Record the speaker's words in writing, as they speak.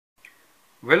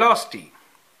Velocity,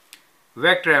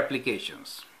 vector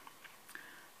applications.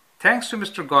 Thanks to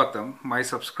Mr. Gautam, my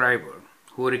subscriber,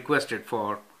 who requested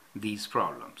for these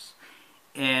problems.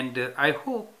 And I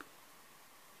hope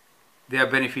they are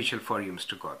beneficial for you,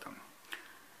 Mr. Gautam.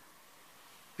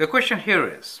 The question here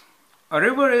is, a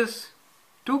river is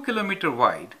 2 kilometers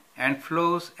wide and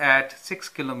flows at 6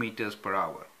 kilometers per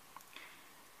hour.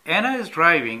 Anna is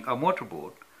driving a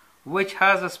motorboat which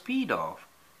has a speed of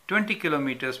 20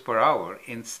 kilometers per hour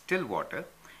in still water,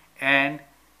 and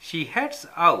she heads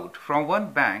out from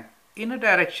one bank in a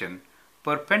direction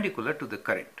perpendicular to the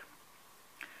current.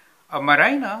 A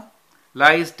marina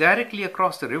lies directly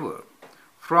across the river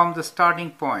from the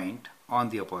starting point on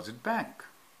the opposite bank.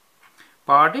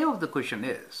 Part A of the question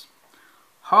is,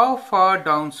 how far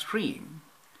downstream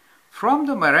from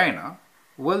the marina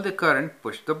will the current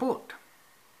push the boat?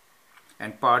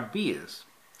 And part B is,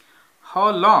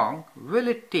 how long will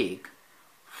it take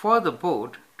for the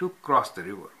boat to cross the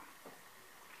river?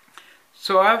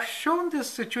 So I've shown this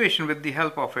situation with the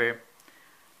help of a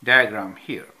diagram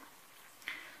here.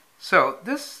 So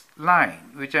this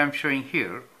line which I'm showing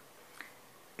here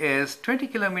is 20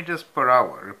 kilometers per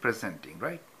hour representing,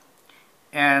 right?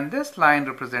 And this line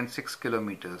represents 6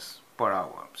 kilometers per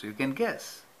hour. So you can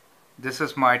guess this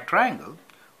is my triangle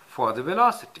for the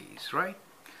velocities, right?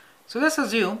 So let's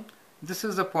assume this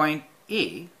is the point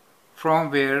A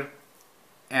from where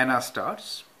Anna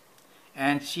starts,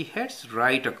 and she heads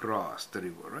right across the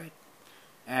river, right?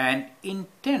 And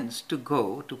intends to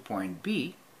go to point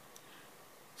B.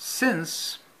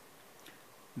 Since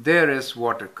there is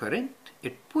water current,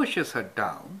 it pushes her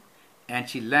down and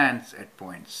she lands at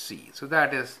point C. So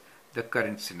that is the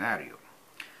current scenario.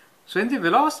 So in the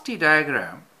velocity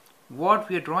diagram, what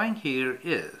we are drawing here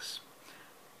is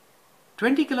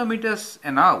 20 kilometers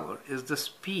an hour is the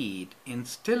speed in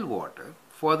still water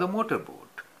for the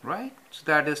motorboat, right? So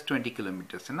that is 20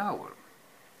 kilometers an hour.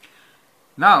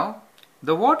 Now,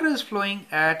 the water is flowing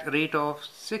at a rate of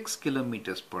 6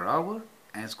 kilometers per hour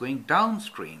and is going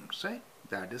downstream, right?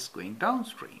 That is going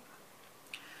downstream.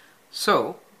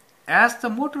 So, as the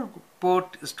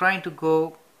motorboat is trying to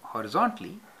go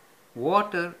horizontally,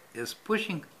 water is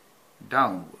pushing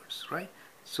downwards, right?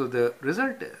 So the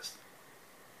result is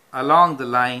along the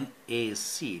line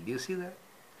AC. Do you see that?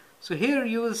 So here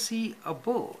you will see a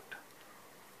boat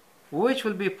which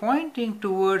will be pointing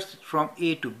towards from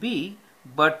A to B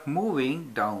but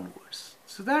moving downwards.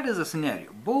 So that is the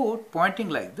scenario. Boat pointing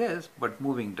like this but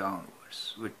moving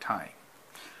downwards with time.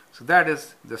 So that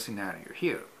is the scenario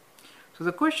here. So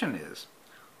the question is,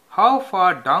 how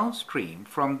far downstream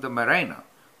from the marina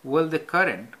will the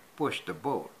current push the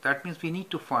boat? That means we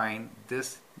need to find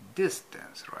this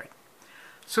distance, right?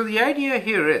 So the idea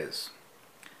here is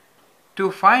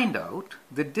to find out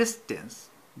the distance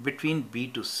between B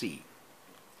to C.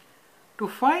 To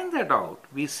find that out,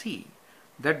 we see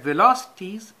that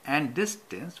velocities and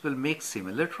distance will make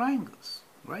similar triangles,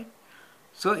 right?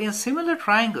 So in similar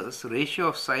triangles, ratio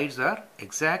of sides are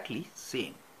exactly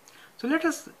same. So let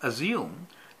us assume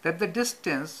that the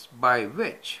distance by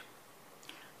which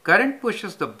current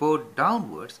pushes the boat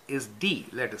downwards is D,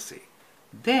 let us say.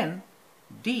 Then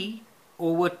D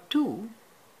over 2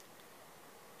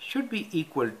 should be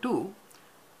equal to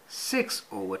 6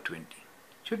 over 20.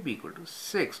 Should be equal to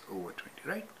 6 over 20,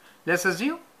 right? Let's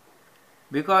assume,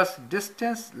 because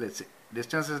distance, let's say,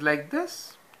 distance is like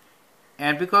this,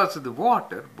 and because of the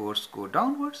water, boats go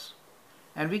downwards,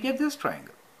 and we get this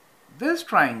triangle. This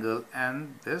triangle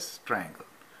and this triangle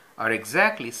are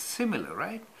exactly similar,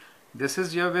 right? This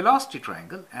is your velocity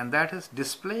triangle, and that is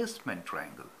displacement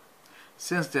triangle.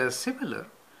 Since they are similar,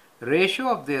 ratio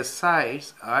of their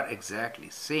sides are exactly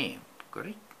same,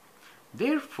 correct?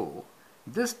 Therefore,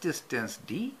 this distance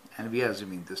D, and we are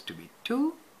assuming this to be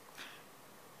 2,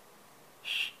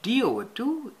 D over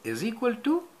 2 is equal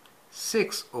to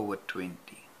 6 over 20,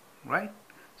 right?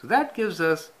 So that gives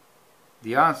us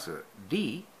the answer.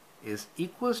 D is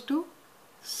equals to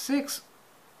 6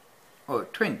 over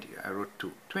 20. I wrote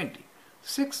 2, 20.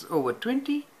 6 over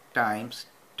 20 times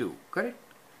 2, correct?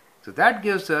 So that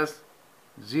gives us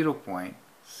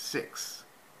 0.6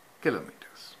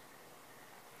 kilometers.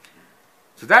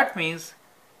 So that means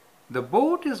the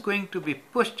boat is going to be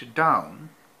pushed down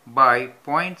by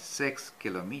 0.6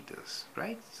 kilometers,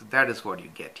 right? So that is what you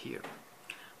get here.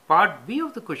 Part B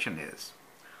of the question is,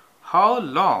 how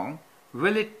long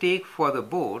will it take for the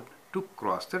boat to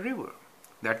cross the river?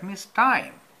 That means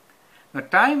time. Now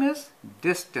time is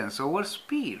distance over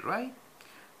speed, right?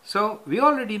 So we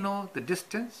already know the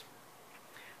distance.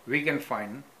 We can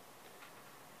find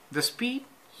the speed.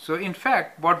 So in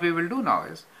fact, what we will do now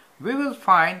is we will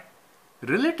find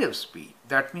relative speed,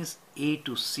 that means A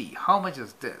to C, how much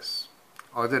is this?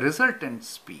 Or the resultant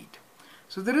speed.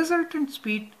 So the resultant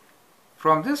speed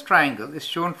from this triangle is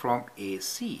shown from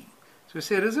AC. So we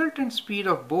say resultant speed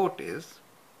of boat is,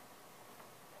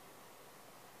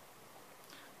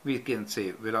 we can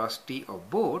say velocity of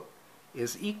boat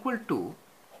is equal to,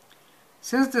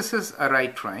 since this is a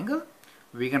right triangle,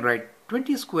 we can write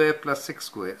 20 square plus 6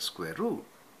 square square root.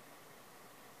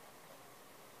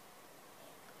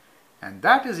 And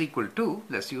that is equal to,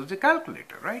 let's use the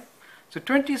calculator, right? So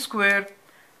 20 square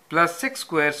plus 6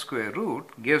 square square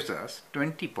root gives us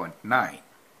 20.9.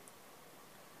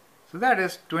 So that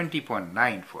is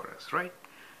 20.9 for us, right?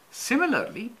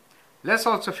 Similarly, let's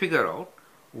also figure out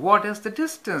what is the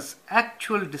distance,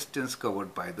 actual distance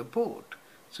covered by the boat.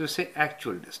 So say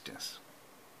actual distance.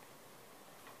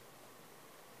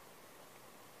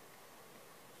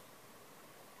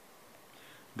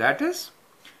 That is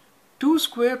 2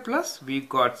 square plus, we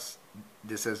got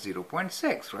this as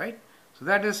 0.6, right? So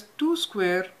that is 2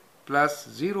 square plus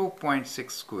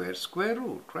 0.6 square square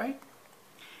root, right?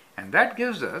 And that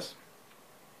gives us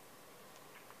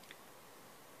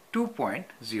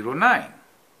 2.09.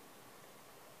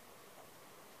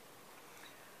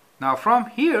 Now from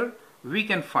here we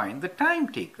can find the time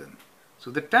taken.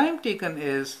 So the time taken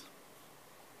is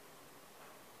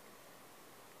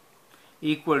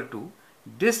equal to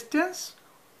distance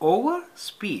over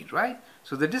speed, right?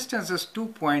 So the distance is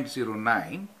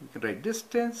 2.09. We can write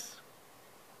distance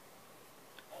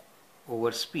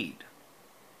over speed.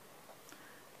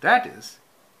 That is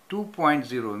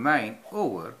 2.09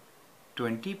 over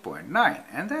 20.9,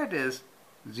 and that is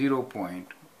 0.1,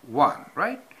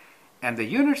 right? And the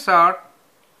units are,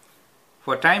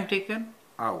 for time taken,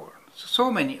 hour.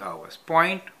 So many hours,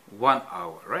 0.1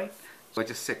 hour, right? Which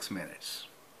is 6 minutes.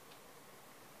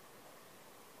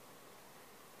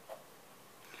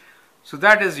 So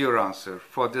that is your answer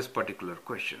for this particular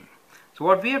question. So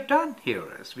what we have done here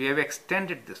is we have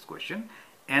extended this question,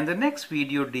 and the next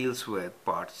video deals with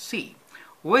part C,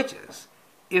 which is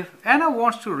if Anna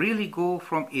wants to really go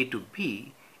from A to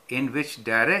B, in which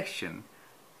direction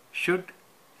should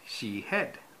she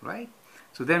head, right?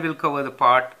 So then we'll cover the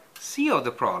part C of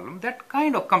the problem that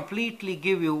kind of completely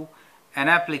give you an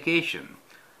application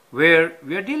where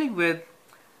we are dealing with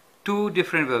two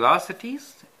different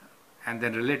velocities and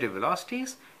then relative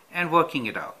velocities and working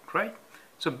it out, right?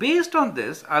 So based on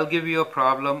this, I'll give you a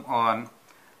problem on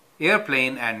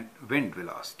airplane and wind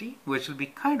velocity, which will be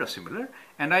kind of similar,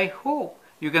 and I hope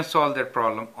you can solve that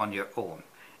problem on your own.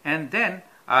 And then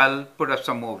I'll put up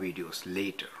some more videos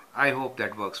later. I hope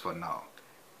that works for now.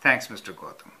 Thanks, Mr.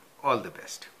 Gautam. All the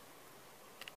best.